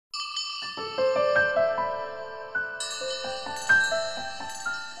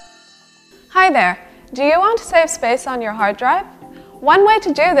Hi there! Do you want to save space on your hard drive? One way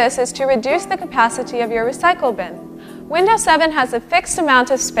to do this is to reduce the capacity of your recycle bin. Windows 7 has a fixed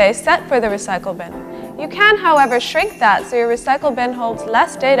amount of space set for the recycle bin. You can, however, shrink that so your recycle bin holds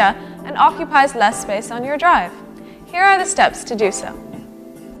less data and occupies less space on your drive. Here are the steps to do so.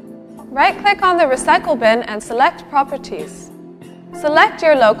 Right-click on the recycle bin and select Properties. Select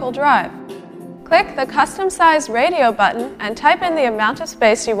your local drive. Click the Custom Size Radio button and type in the amount of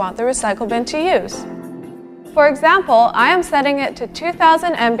space you want the recycle bin to use. For example, I am setting it to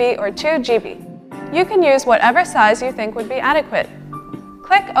 2000 MB or 2 GB. You can use whatever size you think would be adequate.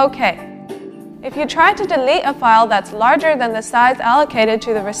 Click OK. If you try to delete a file that's larger than the size allocated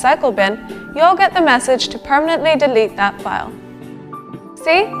to the recycle bin, you'll get the message to permanently delete that file.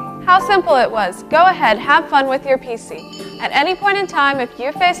 See? How simple it was. Go ahead, have fun with your PC. At any point in time, if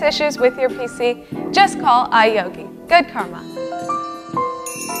you face issues with your PC, just call iYogi. Good karma.